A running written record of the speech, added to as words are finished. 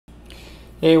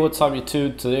Hey, what's up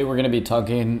YouTube? Today we're going to be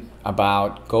talking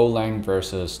about Golang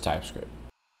versus TypeScript.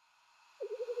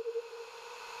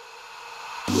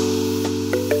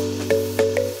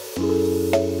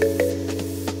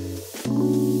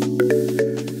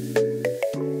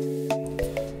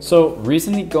 So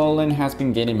recently Golang has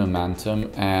been gaining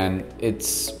momentum, and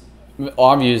it's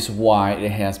obvious why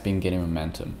it has been gaining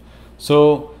momentum.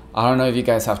 So I don't know if you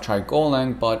guys have tried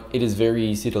Golang, but it is very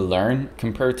easy to learn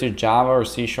compared to Java or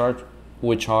C#,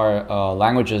 which are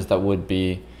languages that would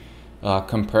be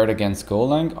compared against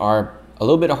Golang, are a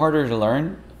little bit harder to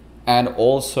learn. And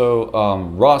also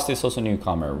Rust is also a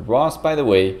newcomer. Rust, by the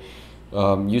way,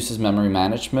 uses memory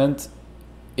management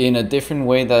in a different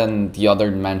way than the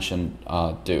other mentioned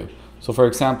do. So for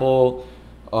example,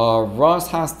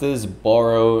 Rust has this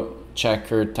borrow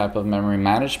checker type of memory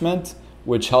management,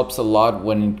 which helps a lot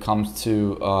when it comes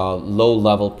to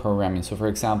low-level programming. So for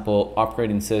example,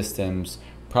 operating systems,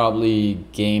 probably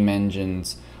game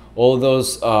engines, all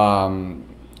those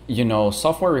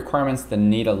software requirements that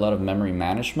need a lot of memory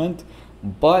management.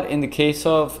 But in the case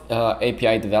of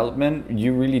API development,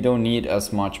 you really don't need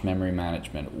as much memory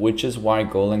management, which is why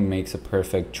Golang makes a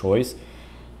perfect choice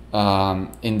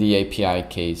in the API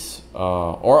case,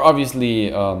 or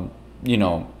obviously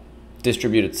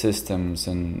distributed systems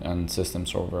and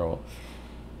systems overall.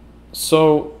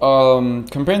 So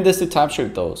comparing this to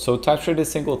TypeScript though, so TypeScript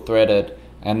is single-threaded,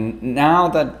 and now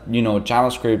that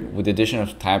JavaScript with the addition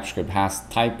of TypeScript has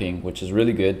typing, which is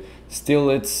really good,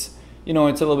 still it's a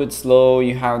little bit slow.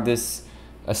 You have this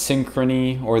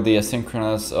asynchrony or the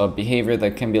asynchronous behavior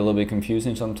that can be a little bit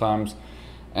confusing sometimes.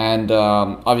 And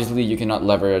obviously you cannot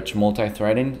leverage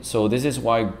multi-threading. So this is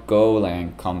why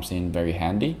Golang comes in very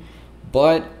handy.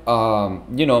 But, Golang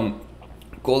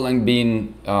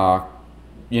being,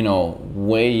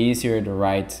 way easier to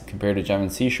write compared to Java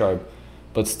and C#,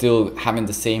 but still having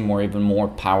the same or even more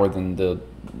power than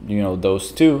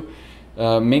those two,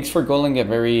 makes for Golang a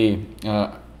very,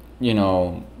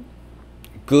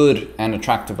 good and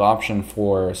attractive option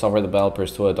for software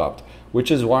developers to adopt, which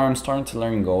is why I'm starting to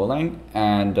learn Golang.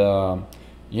 And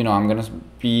I'm gonna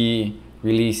be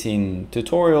releasing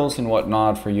tutorials and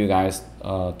whatnot for you guys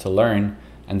to learn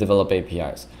and develop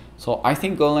APIs. So I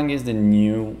think Golang is the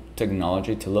new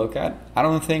technology to look at. I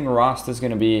don't think Rust is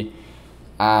gonna be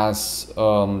as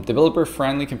developer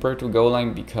friendly compared to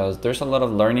Golang, because there's a lot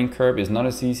of learning curve. It's not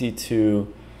as easy to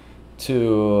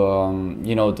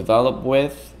develop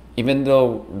with, even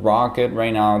though Rocket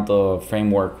right now, the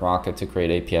framework Rocket to create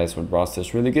APIs with Rust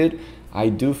is really good. I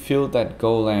do feel that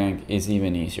Golang is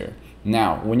even easier.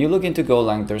 Now, when you look into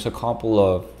Golang, there's a couple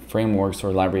of frameworks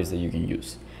or libraries that you can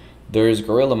use. There's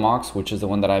GorillaMux, which is the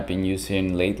one that I've been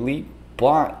using lately,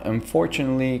 but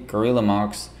unfortunately,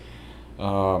 GorillaMux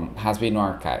has been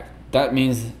archived. That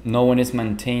means no one is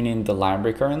maintaining the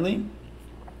library currently,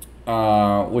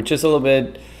 which is a little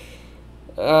bit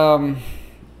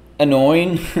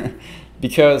annoying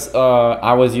because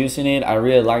I was using it. I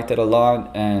really liked it a lot,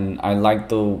 and I liked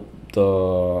the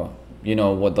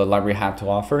what the library had to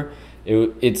offer.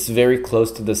 It's very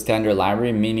close to the standard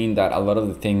library, meaning that a lot of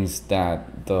the things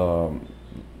that the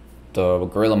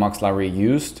GorillaMux library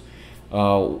used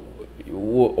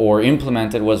or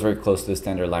implemented was very close to the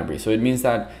standard library. So it means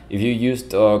that if you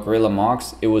used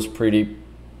GorillaMux, it was pretty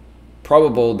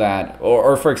probable that,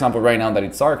 or for example, right now that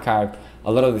it's archived,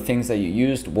 a lot of the things that you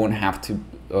used won't have to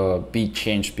be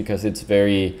changed because it's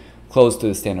very close to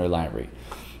the standard library.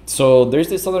 So there's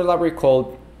this other library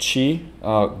called Chi,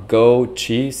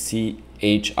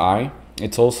 CHI.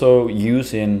 It's also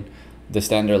using the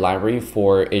standard library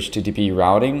for HTTP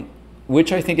routing,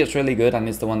 which I think is really good, and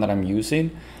it's the one that I'm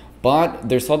using. But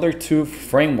there's other two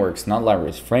frameworks, not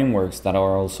libraries, frameworks that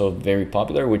are also very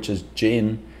popular, which is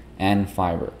Gin and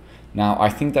Fiverr. Now, I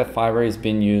think that Fiverr is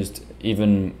being used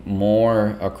even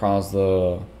more across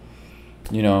the,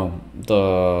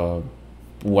 the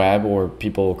web or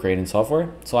people creating software.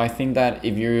 So I think that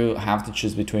if you have to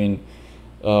choose between,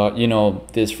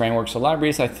 these frameworks or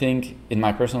libraries, I think, in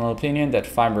my personal opinion, that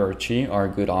Fiverr or Chi are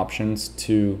good options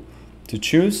to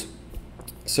choose.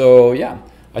 So yeah,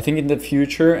 I think in the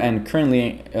future, and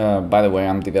currently, by the way,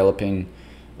 I'm developing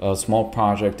a small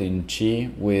project in Chi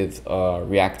with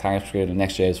React, TypeScript, and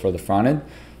Next.js for the front end.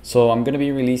 So I'm going to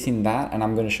be releasing that, and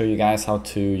I'm going to show you guys how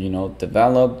to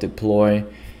develop, deploy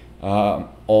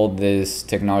all these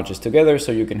technologies together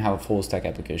so you can have a full stack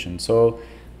application. So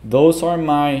those are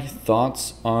my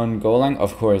thoughts on Golang.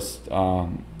 Of course,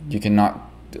 you cannot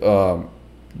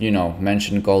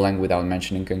mention Golang without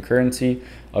mentioning concurrency.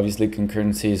 Obviously,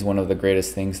 concurrency is one of the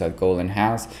greatest things that Golang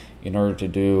has in order to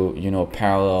do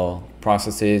parallel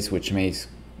processes, which makes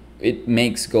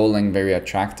Golang very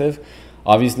attractive.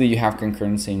 Obviously, you have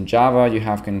concurrency in Java, you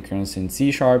have concurrency in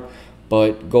C#,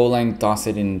 but Golang does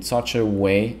it in such a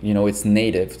way, you know, it's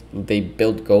native. They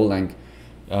built Golang,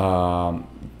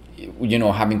 you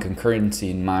know, having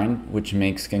concurrency in mind, which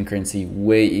makes concurrency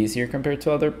way easier compared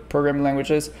to other programming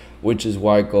languages, which is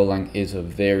why Golang is a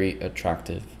very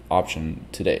attractive option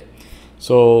today.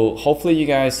 So hopefully you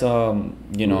guys,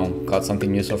 you know, got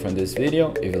something useful from this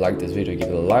video. If you like this video, give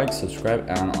it a like, subscribe,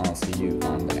 and I'll see you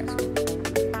on the next one.